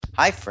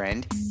Hi,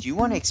 friend. Do you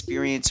want to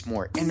experience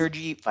more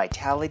energy,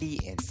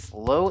 vitality, and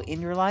flow in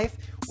your life?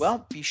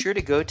 Well, be sure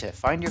to go to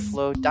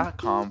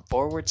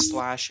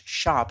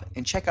findyourflow.com/shop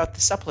and check out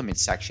the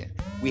supplements section.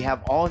 We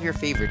have all of your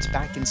favorites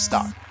back in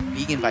stock.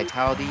 Vegan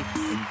Vitality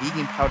and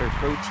Vegan Powder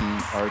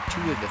Protein are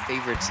two of the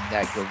favorites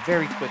that go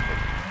very quickly.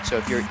 So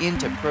if you're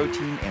into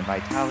protein and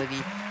vitality,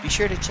 be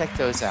sure to check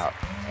those out.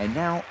 And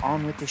now,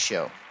 on with the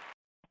show.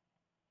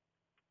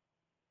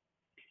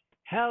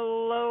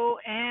 Hello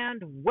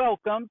and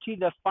welcome to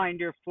the Find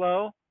Your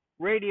Flow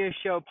radio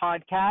show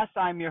podcast.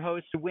 I'm your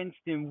host,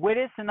 Winston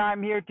Wittes, and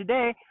I'm here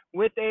today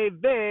with a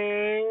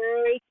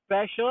very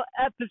special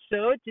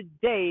episode.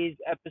 Today's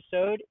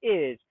episode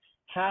is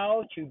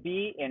How to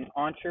Be an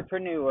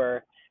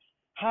Entrepreneur.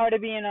 How to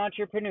be an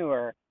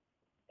entrepreneur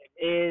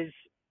is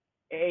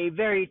a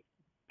very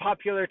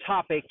popular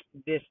topic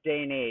this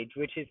day and age,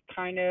 which is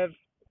kind of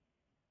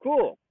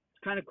cool.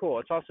 It's kind of cool.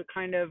 It's also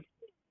kind of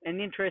an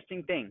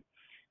interesting thing.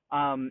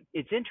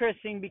 It's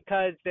interesting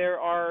because there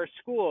are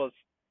schools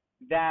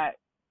that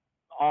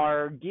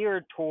are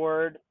geared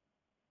toward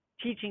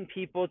teaching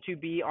people to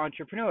be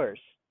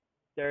entrepreneurs.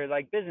 They're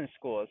like business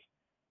schools,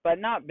 but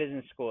not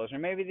business schools, or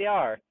maybe they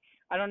are.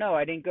 I don't know.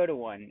 I didn't go to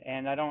one,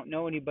 and I don't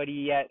know anybody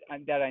yet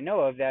that I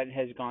know of that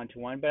has gone to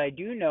one, but I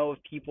do know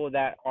of people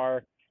that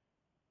are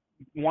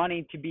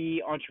wanting to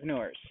be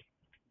entrepreneurs.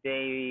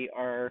 They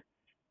are,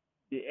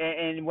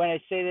 and when I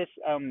say this,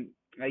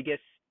 I guess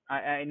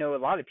I know a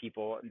lot of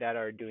people that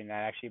are doing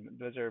that. Actually,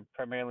 those are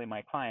primarily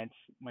my clients,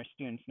 my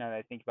students. Now that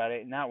I think about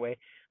it in that way,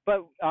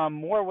 but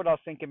more what I was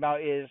thinking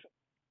about is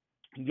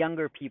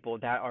younger people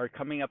that are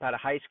coming up out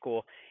of high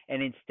school,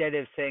 and instead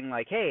of saying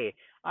like, "Hey,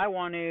 I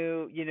want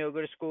to,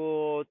 go to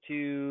school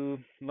to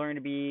learn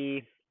to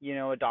be,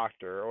 a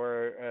doctor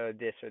or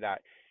this or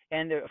that,"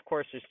 and there, of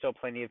course, there's still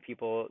plenty of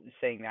people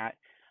saying that,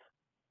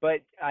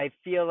 but I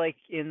feel like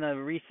in the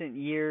recent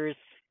years,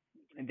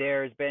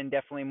 there's been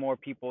definitely more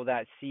people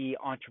that see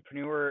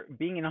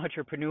being an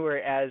entrepreneur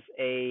as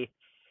a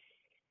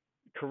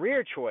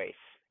career choice.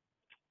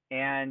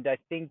 And I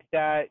think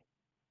that,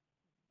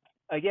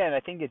 again, I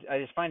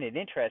just find it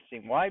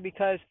interesting. Why?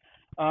 Because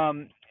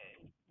um,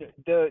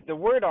 the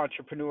word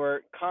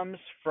entrepreneur comes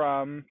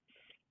from,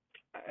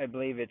 I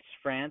believe it's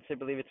France. I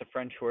believe it's a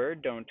French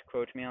word. Don't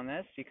quote me on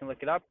this. You can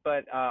look it up.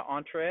 But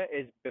entre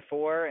is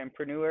before, and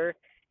preneur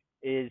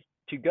is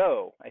to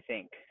go, I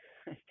think.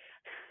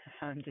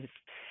 I'm just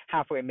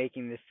halfway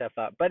making this stuff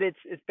up, but it's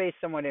based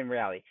somewhat in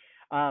reality.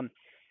 Um,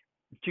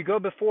 to go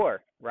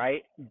before,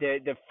 right?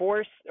 The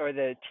force or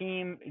the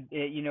team,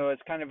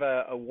 it's kind of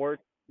a war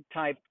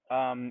type,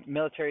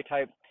 military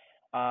type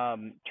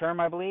term,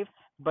 I believe.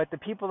 But the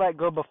people that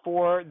go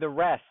before the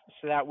rest,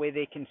 so that way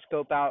they can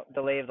scope out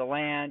the lay of the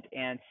land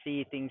and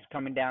see things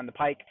coming down the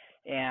pike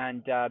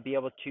and be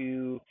able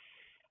to,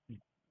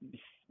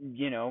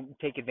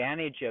 take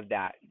advantage of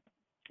that.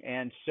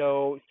 And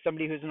so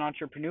somebody who's an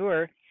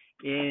entrepreneur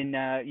we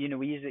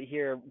use it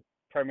here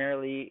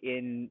primarily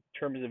in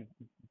terms of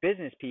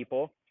business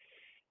people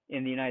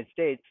in the United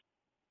States,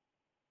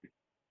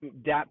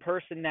 that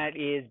person that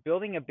is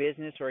building a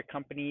business or a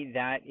company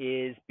that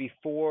is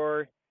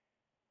before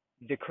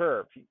the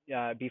curve,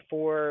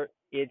 before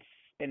it's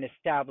an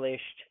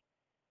established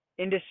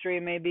industry,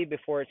 maybe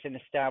before it's an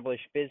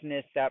established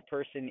business, that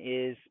person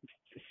is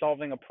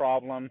solving a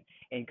problem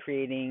and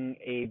creating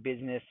a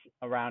business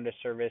around a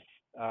service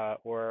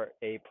or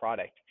a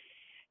product.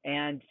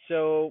 And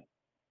so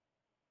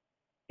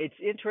it's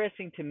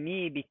interesting to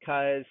me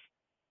because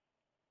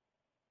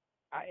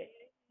I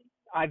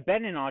I've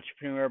been an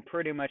entrepreneur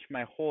pretty much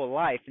my whole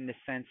life in the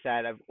sense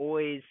that I've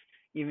always,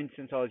 even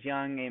since I was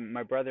young, and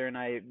my brother and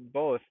I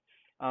both,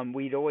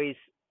 we'd always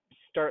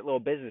start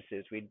little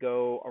businesses. We'd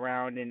go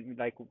around and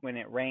like when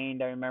it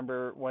rained, I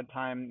remember one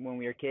time when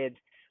we were kids,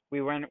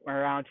 we went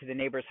around to the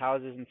neighbors'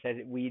 houses and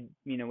said we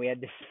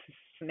had this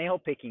snail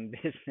picking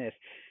business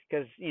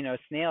because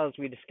snails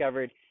we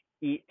discovered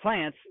eat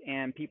plants,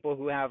 and people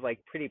who have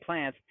like pretty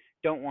plants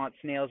don't want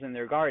snails in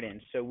their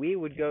gardens. So we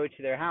would go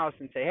to their house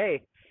and say,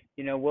 hey,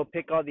 we'll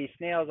pick all these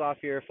snails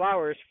off your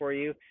flowers for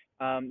you.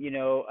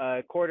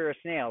 A quarter a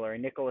snail or a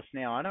nickel a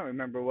snail. I don't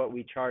remember what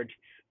we charged,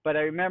 but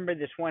I remember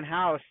this one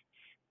house.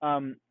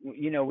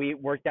 We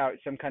worked out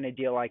some kind of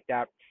deal like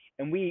that,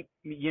 and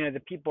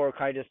the people are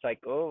kind of just like,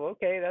 oh,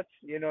 okay, that's,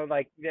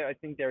 like, yeah, I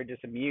think they were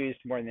just amused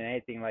more than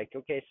anything. Like,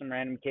 okay, some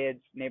random kids,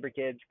 neighbor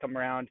kids, come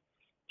around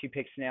to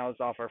pick snails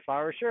off our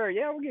flowers. Sure,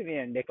 yeah, we'll give you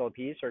a nickel a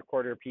piece or a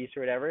quarter a piece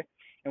or whatever.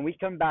 And we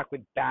come back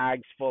with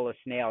bags full of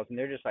snails, and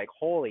they're just like,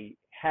 holy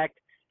heck,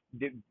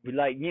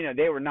 like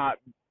they were not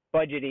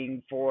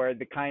budgeting for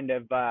the kind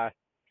of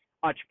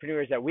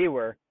entrepreneurs that we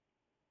were,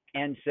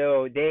 and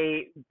so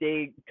they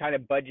kind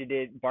of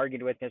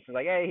bargained with us,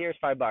 like, hey, here's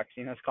 $5,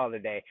 let's call it a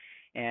day.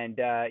 And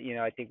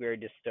I think we were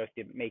just stoked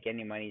to make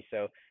any money,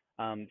 so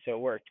it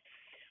worked.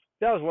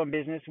 That was one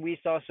business. We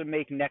used to also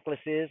make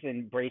necklaces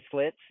and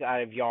bracelets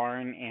out of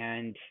yarn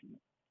and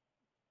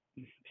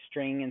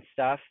string and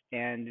stuff,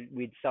 and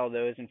we'd sell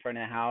those in front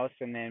of the house.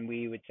 And then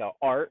we would sell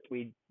art.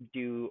 We'd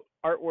do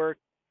artwork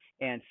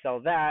and sell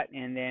that.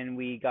 And then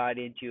we got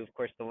into, of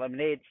course, the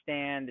lemonade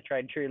stand, the tried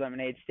and true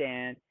lemonade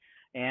stand.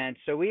 And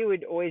so we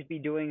would always be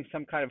doing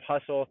some kind of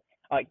hustle.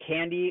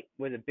 Candy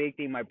was a big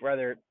thing. My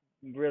brother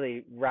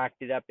really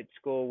racked it up at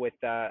school with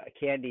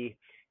candy,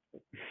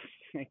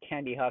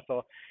 candy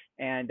hustle.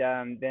 And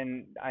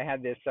then I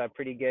had this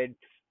pretty good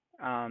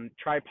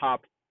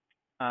tri-pop,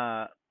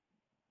 uh,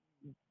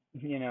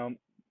 you know,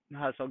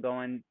 hustle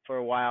going for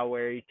a while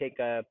where you take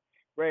a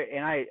right,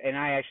 and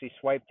I actually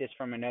swiped this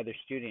from another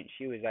student.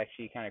 She was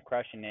actually kind of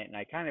crushing it, and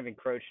I kind of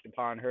encroached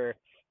upon her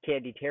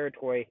candy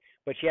territory,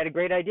 but she had a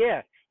great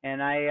idea,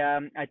 and I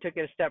took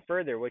it a step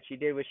further. What she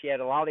did was she had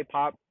a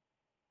lollipop.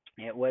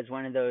 It was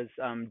one of those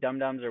dum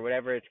dums or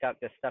whatever. It's got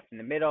this stuff in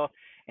the middle,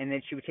 and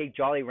then she would take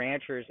Jolly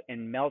Ranchers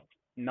and melt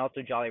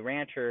a Jolly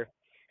Rancher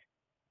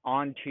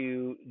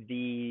onto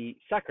the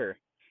sucker.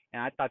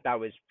 And I thought that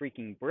was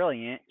freaking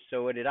brilliant.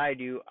 So what did I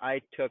do?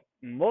 I took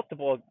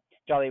multiple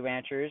Jolly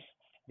Ranchers.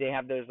 They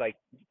have those like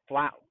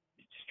flat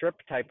strip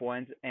type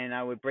ones, and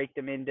I would break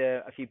them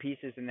into a few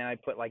pieces, and then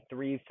I'd put like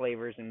three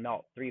flavors and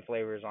melt three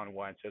flavors on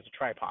one. So it's a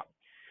tri-pop.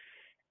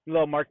 A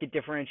little market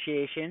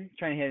differentiation,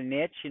 trying to hit a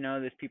niche.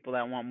 There's people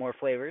that want more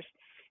flavors,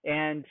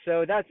 and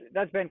so that's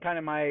been kind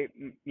of my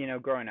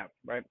growing up,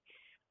 right?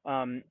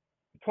 Um,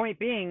 Point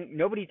being,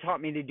 nobody taught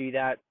me to do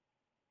that,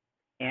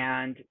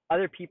 and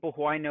other people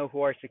who I know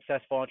who are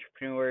successful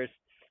entrepreneurs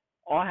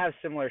all have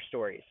similar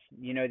stories.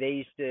 They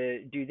used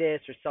to do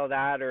this or sell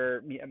that,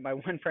 or my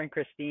one friend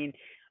Christine,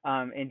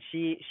 and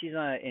she's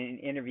on an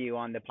interview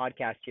on the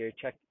podcast here.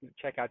 Check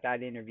out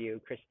that interview,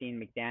 Christine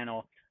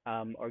McDaniel,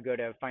 or go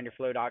to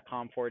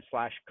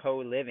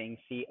finderflow.com/co-living,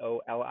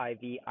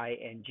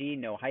 COLIVING,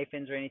 no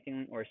hyphens or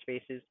anything or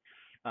spaces.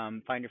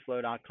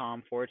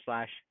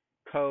 Finderflow.com/co-living,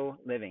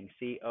 COLIVING,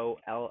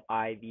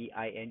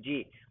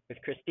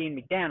 with Christine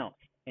McDaniel.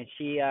 And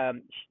she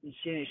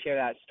didn't share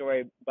that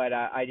story, but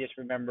I just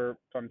remember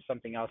from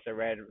something else I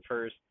read of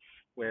hers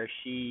where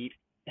she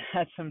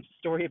had some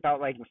story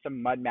about like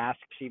some mud mask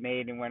she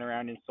made and went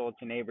around and sold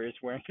to neighbors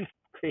wearing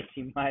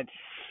crazy mud.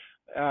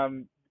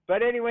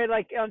 But anyway,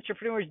 like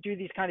entrepreneurs do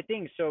these kind of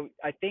things. So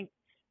I think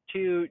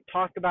to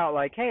talk about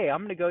like, hey, I'm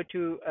going to go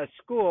to a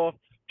school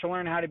to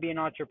learn how to be an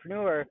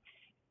entrepreneur,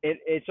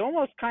 it's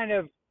almost kind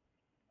of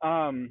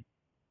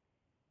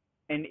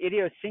an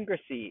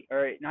idiosyncrasy,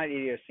 or not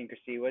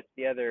idiosyncrasy. What's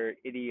the other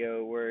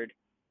idio word?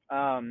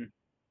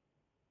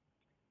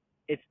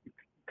 It's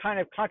kind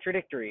of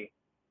contradictory.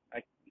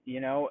 Like,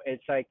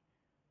 it's like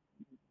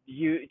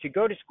you to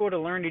go to school to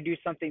learn to do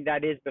something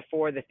that is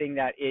before the thing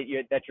that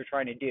you're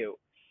trying to do.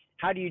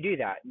 How do you do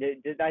that?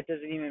 That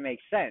doesn't even make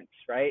sense,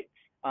 right?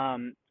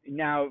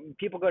 Now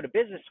people go to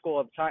business school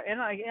all the time,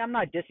 and I'm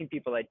not dissing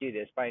people that do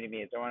this by any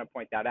means. I want to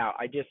point that out.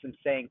 I just am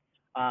saying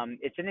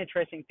it's an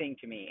interesting thing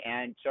to me,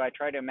 and so I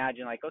try to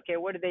imagine like, okay,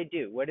 what do they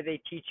do? What do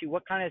they teach you?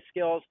 What kind of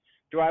skills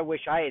do I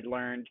wish I had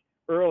learned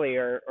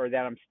earlier, or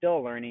that I'm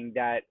still learning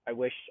that I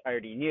wish I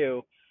already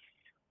knew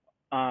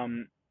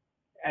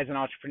as an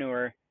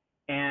entrepreneur?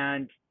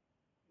 And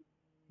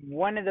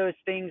one of those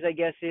things, I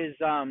guess, is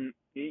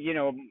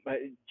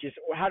just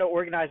how to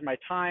organize my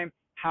time,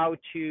 how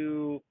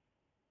to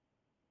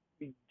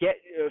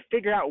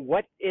figure out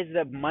what is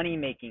the money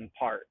making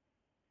part.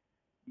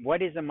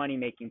 What is the money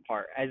making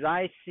part? As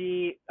I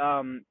see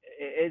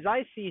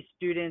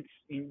students,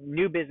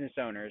 new business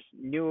owners,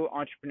 new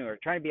entrepreneurs,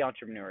 trying to be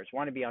entrepreneurs,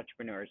 want to be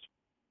entrepreneurs,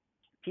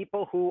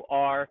 people who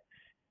are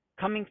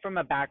coming from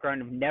a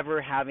background of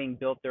never having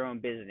built their own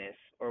business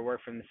or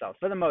worked for themselves,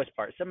 for the most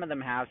part. Some of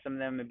them have, some of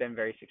them have been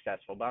very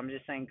successful, but I'm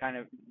just saying kind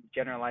of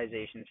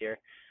generalizations here.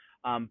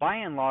 By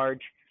and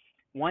large,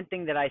 one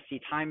thing that I see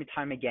time and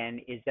time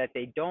again is that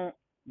they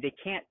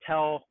can't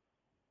tell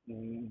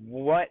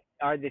what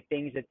are the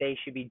things that they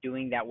should be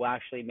doing that will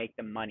actually make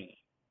them money.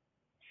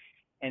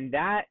 And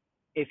that,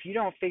 if you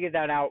don't figure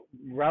that out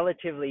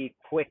relatively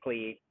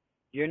quickly,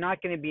 you're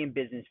not going to be in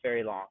business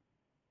very long.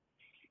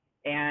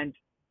 And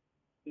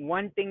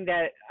one thing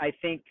that I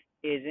think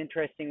is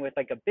interesting with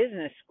like a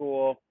business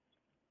school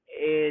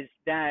is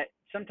that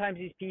sometimes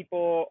these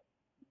people,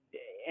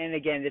 and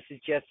again, this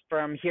is just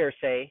from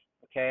hearsay,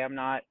 okay, I'm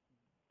not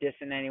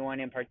dissing anyone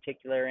in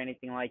particular or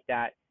anything like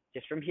that,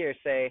 just from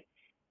hearsay,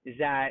 is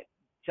that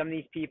some of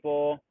these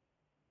people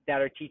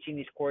that are teaching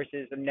these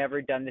courses have never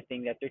done the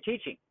thing that they're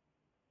teaching.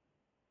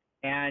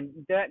 And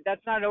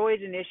that's not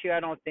always an issue,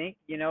 I don't think.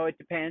 It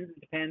depends. It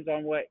depends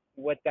on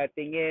what that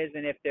thing is,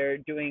 and if they're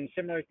doing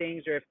similar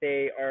things, or if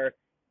they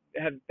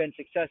have been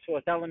successful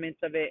with elements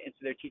of it, and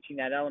so they're teaching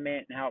that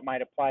element and how it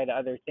might apply to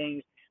other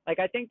things. Like,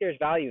 I think there's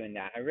value in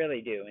that. I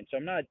really do. And so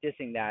I'm not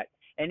dissing that.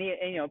 And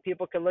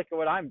people could look at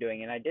what I'm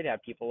doing, and I did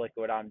have people look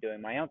at what I'm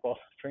doing. My uncle,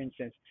 for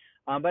instance,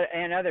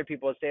 and other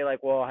people say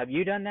like, well, have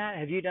you done that?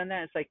 Have you done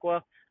that? It's like,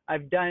 well, I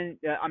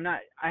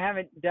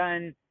haven't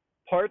done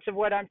parts of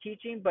what I'm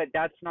teaching, but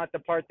that's not the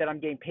part that I'm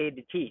getting paid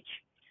to teach,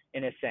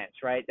 in a sense,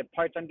 right? The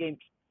parts I'm getting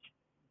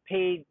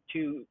paid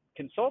to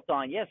consult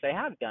on, yes, I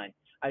have done.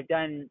 I've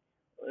done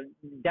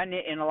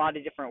it in a lot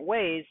of different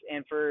ways,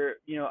 and for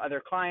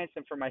other clients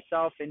and for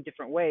myself in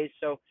different ways.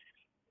 So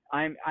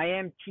I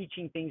am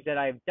teaching things that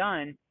I've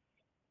done,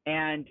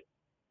 and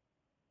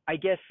I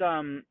guess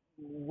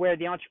where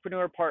the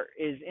entrepreneur part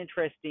is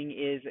interesting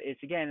is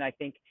again I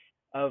think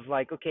of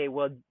like, okay,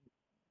 well,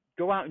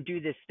 go out and do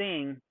this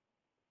thing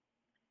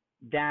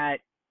that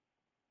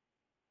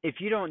if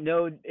you don't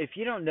know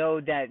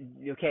that,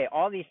 okay,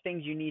 all these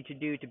things you need to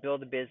do to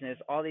build a business,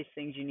 all these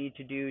things you need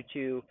to do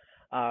to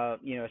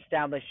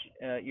establish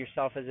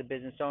yourself as a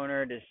business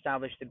owner, to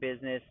establish the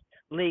business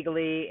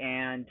legally,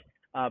 and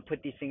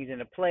put these things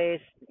into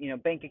place,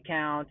 bank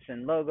accounts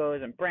and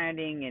logos and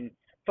branding and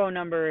phone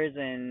numbers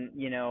and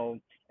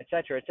et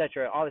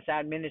cetera, all this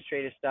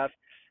administrative stuff.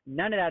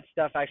 None of that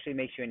stuff actually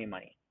makes you any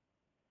money.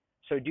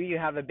 So do you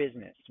have a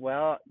business?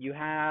 Well, you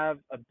have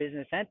a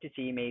business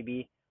entity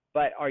maybe,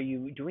 but are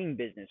you doing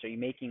business? Are you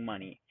making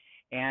money?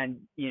 And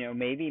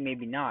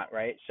maybe not,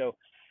 right? So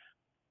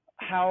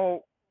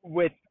how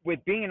with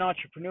being an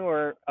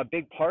entrepreneur, a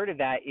big part of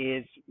that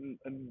is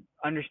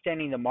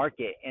understanding the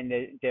market and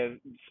the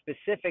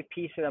specific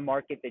piece of the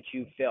market that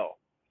you fill.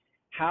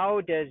 How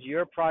does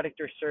your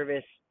product or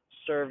service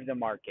serve the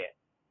market?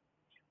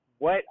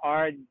 What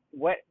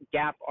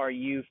gap are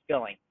you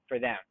filling for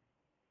them?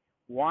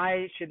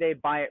 Why should they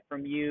buy it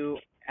from you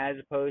as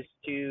opposed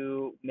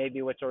to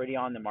maybe what's already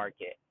on the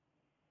market?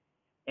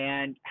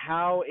 And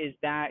how is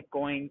that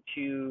going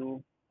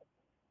to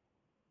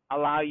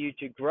allow you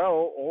to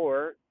grow,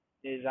 or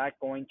is that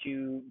going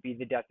to be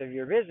the death of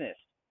your business?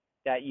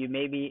 That you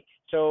maybe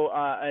so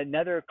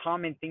another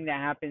common thing that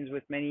happens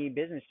with many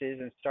businesses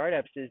and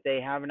startups is they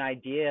have an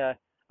idea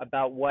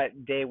about what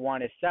they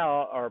want to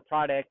sell, or a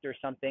product or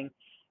something,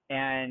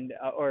 and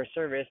or a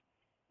service,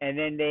 and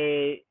then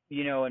they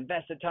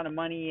invest a ton of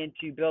money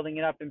into building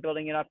it up and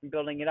building it up and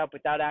building it up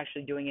without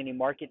actually doing any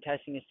market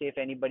testing to see if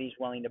anybody's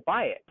willing to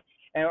buy it.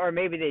 And or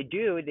maybe they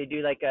do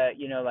like a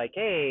like,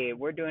 hey,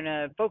 we're doing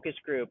a focus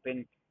group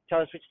and tell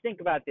us what you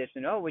think about this,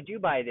 and, oh, would you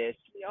buy this?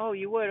 Oh,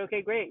 you would?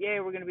 Okay, great. Yeah,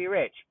 we're going to be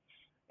rich.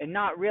 And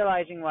not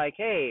realizing like,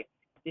 hey,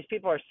 these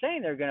people are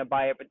saying they're going to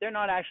buy it, but they're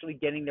not actually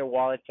getting their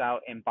wallets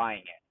out and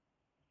buying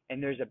it.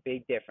 And there's a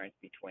big difference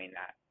between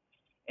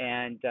that.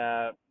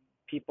 And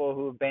people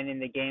who've been in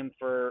the game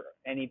for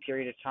any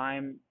period of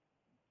time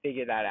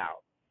figure that out.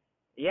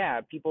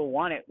 Yeah, people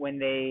want it when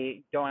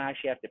they don't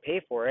actually have to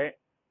pay for it.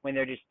 When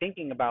they're just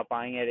thinking about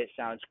buying it, it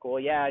sounds cool.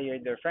 Yeah, you're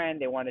their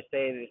friend. They want to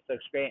say this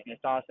looks great and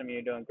it's awesome.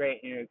 You're doing great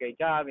and you're doing a great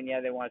job. And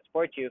yeah, they want to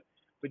support you.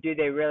 But do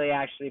they really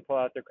actually pull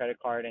out their credit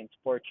card and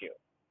support you?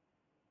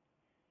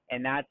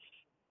 And that's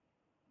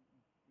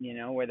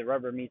where the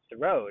rubber meets the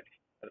road,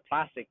 or the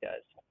plastic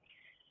does.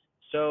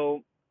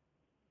 So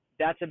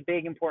that's a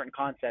big important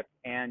concept,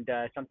 and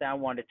something I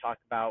wanted to talk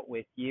about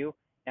with you.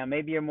 Now,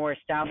 maybe you're more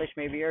established,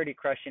 maybe you're already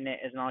crushing it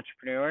as an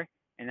entrepreneur,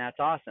 and that's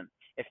awesome.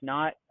 If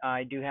not,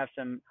 I do have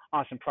some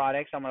awesome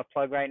products I'm going to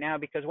plug right now.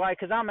 Because why?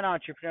 Because I'm an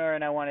entrepreneur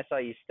and I want to sell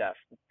you stuff.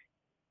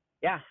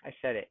 Yeah, I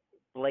said it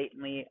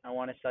blatantly. I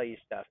want to sell you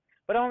stuff,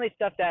 but only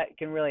stuff that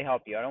can really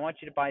help you. I don't want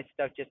you to buy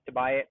stuff just to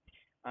buy it.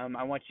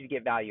 I want you to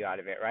get value out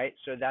of it, right?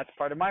 So that's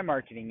part of my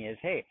marketing is,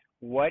 hey,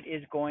 what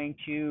is going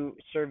to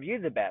serve you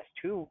the best?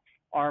 Who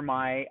are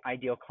my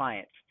ideal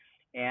clients?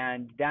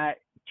 And that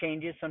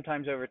changes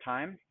sometimes over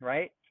time,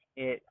 right?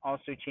 It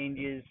also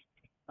changes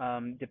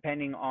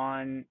depending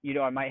on,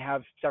 I might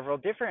have several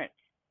different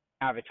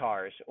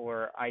avatars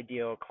or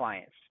ideal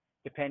clients,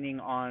 depending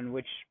on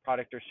which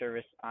product or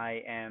service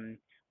I am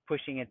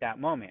pushing at that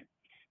moment.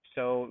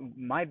 So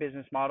my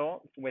business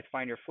model with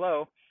Find Your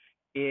Flow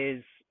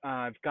is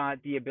I've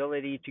got the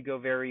ability to go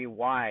very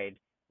wide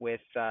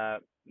with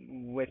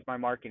my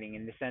marketing,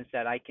 in the sense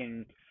that I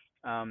can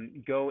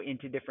go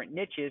into different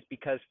niches,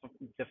 because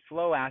the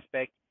flow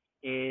aspect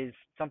is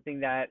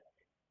something that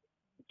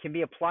can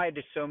be applied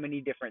to so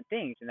many different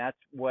things, and that's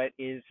what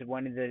is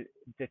one of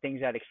the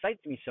things that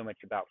excites me so much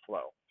about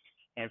flow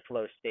and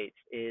flow states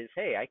is,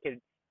 hey, I could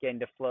get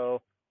into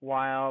flow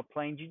while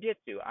playing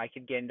jiu-jitsu. I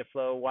could get into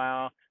flow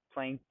while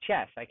playing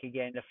chess. I could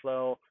get into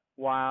flow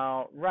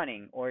while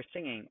running or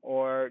singing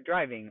or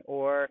driving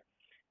or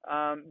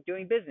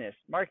doing business,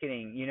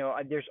 marketing.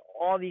 There's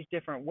all these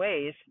different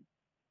ways,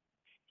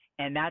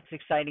 and that's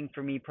exciting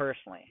for me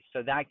personally.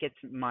 So that gets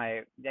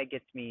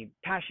me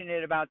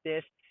passionate about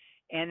this.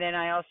 And then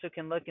I also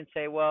can look and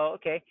say, well,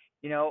 okay,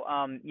 I'm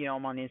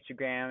on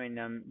Instagram and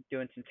I'm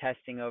doing some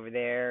testing over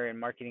there and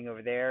marketing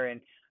over there, and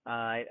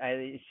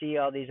I see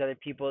all these other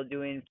people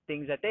doing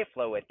things that they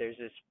flow with. There's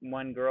this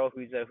one girl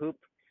who's a hoop.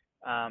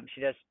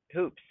 She does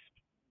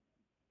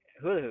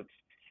hula hoops,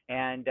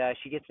 and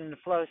she gets into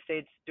flow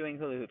states doing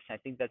hula hoops. I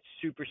think that's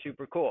super,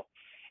 super cool.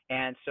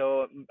 And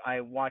so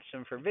I watched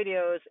some of her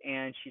videos,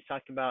 and she's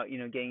talking about,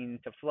 getting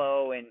into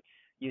flow and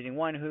using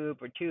one hoop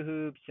or two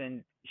hoops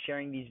and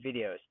sharing these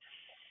videos.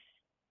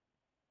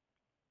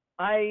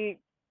 I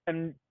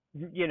am,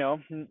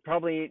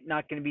 probably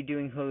not going to be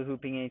doing hula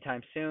hooping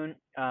anytime soon.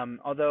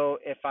 Although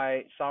if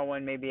I saw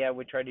one, maybe I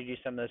would try to do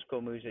some of those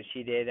cool moves that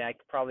she did. I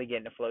could probably get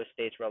into flow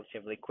states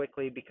relatively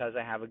quickly because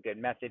I have a good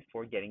method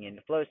for getting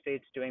into flow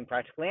states, doing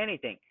practically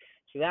anything.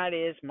 So that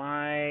is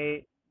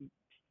my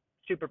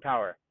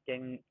superpower,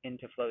 getting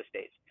into flow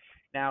states.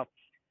 Now,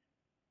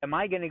 am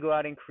I going to go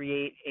out and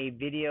create a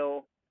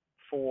video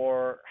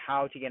for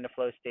how to get into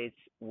flow states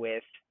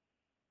with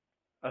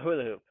a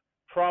hula hoop?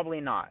 Probably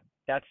not.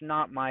 That's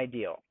not my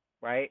deal,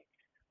 right?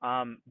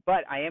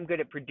 But I am good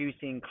at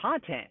producing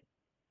content.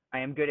 I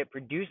am good at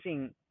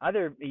producing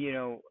other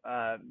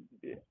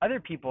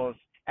people's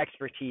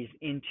expertise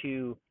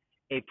into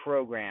a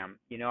program.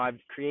 I've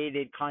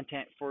created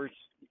content for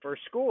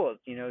schools.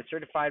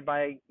 Certified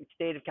by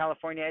State of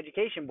California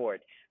Education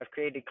Board. I've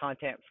created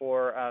content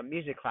for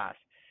music class,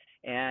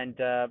 and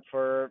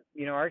for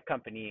our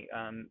company,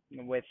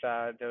 with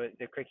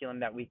the curriculum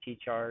that we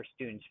teach our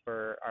students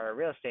for our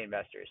real estate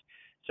investors.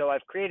 So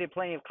I've created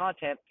plenty of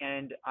content,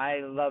 and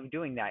I love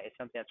doing that. It's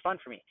something that's fun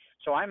for me.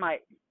 So I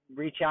might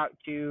reach out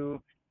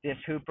to this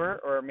hooper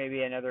or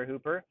maybe another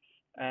hooper,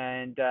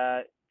 and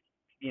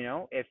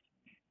if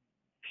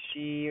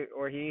she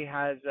or he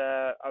has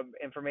a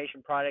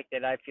information product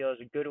that I feel is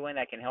a good one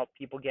that can help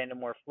people get into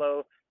more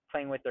flow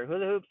playing with their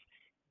hula hoops,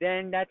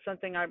 then that's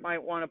something I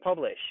might want to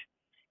publish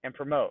and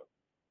promote.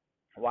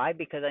 Why?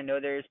 Because I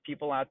know there's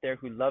people out there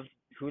who love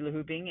hula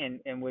hooping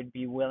and would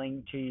be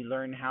willing to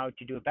learn how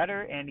to do it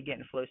better and to get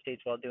in flow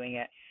states while doing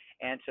it.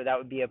 And so that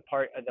would be a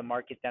part of the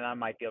market that I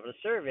might be able to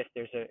serve if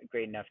there's a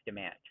great enough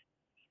demand.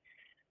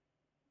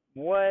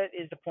 What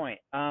is the point?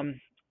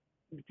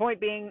 The point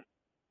being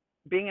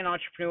an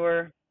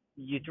entrepreneur,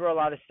 you throw a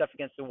lot of stuff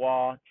against the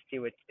wall to see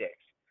what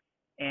sticks.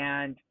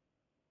 And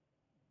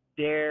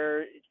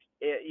there's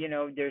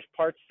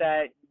parts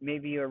that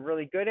maybe you're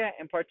really good at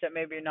and parts that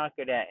maybe you're not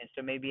good at. And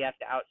so maybe you have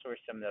to outsource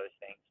some of those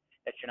things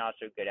that you're not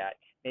so good at.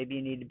 Maybe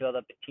you need to build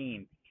up a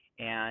team.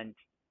 And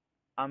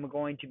I'm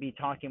going to be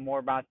talking more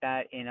about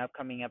that in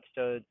upcoming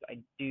episodes. I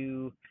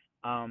do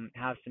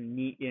have some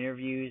neat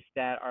interviews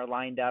that are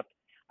lined up.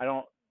 I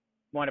don't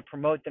want to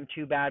promote them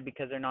too bad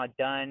because they're not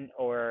done,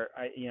 or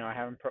I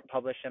haven't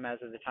published them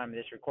as of the time of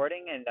this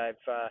recording. And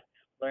I've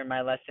learned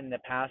my lesson in the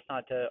past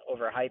not to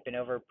overhype and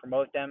over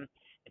promote them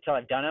until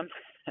I've done them,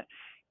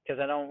 because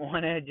I don't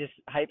want to just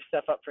hype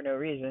stuff up for no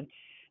reason.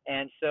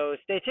 And so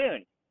stay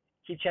tuned.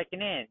 Keep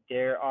checking in.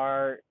 There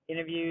are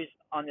interviews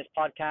on this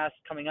podcast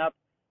coming up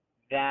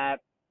that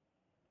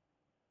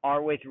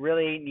are with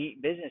really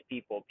neat business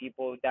people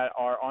that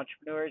are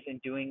entrepreneurs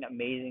and doing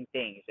amazing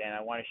things. And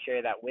I want to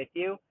share that with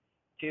you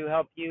to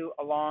help you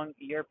along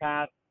your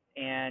path.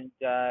 And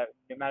no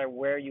matter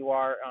where you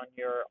are on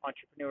your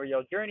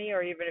entrepreneurial journey,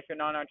 or even if you're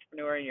not an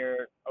entrepreneur and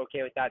you're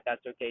okay with that,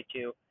 that's okay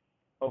too.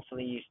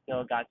 Hopefully you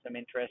still got some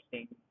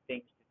interesting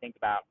things to think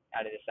about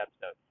out of this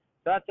episode.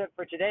 So that's it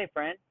for today,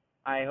 friend.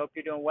 I hope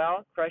you're doing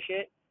well. Crush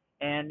it.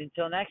 And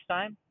until next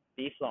time,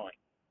 be flowing.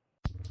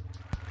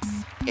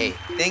 Hey,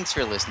 thanks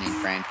for listening,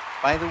 friend.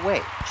 By the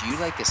way, do you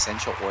like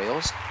essential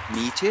oils?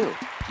 Me too.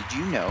 Did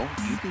you know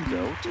you can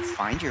go to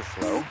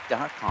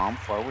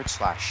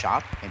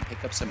findyourflow.com/shop and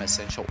pick up some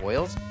essential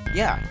oils?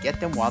 Yeah, get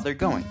them while they're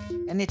going.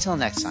 And until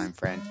next time,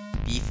 friend,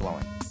 be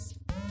flowing.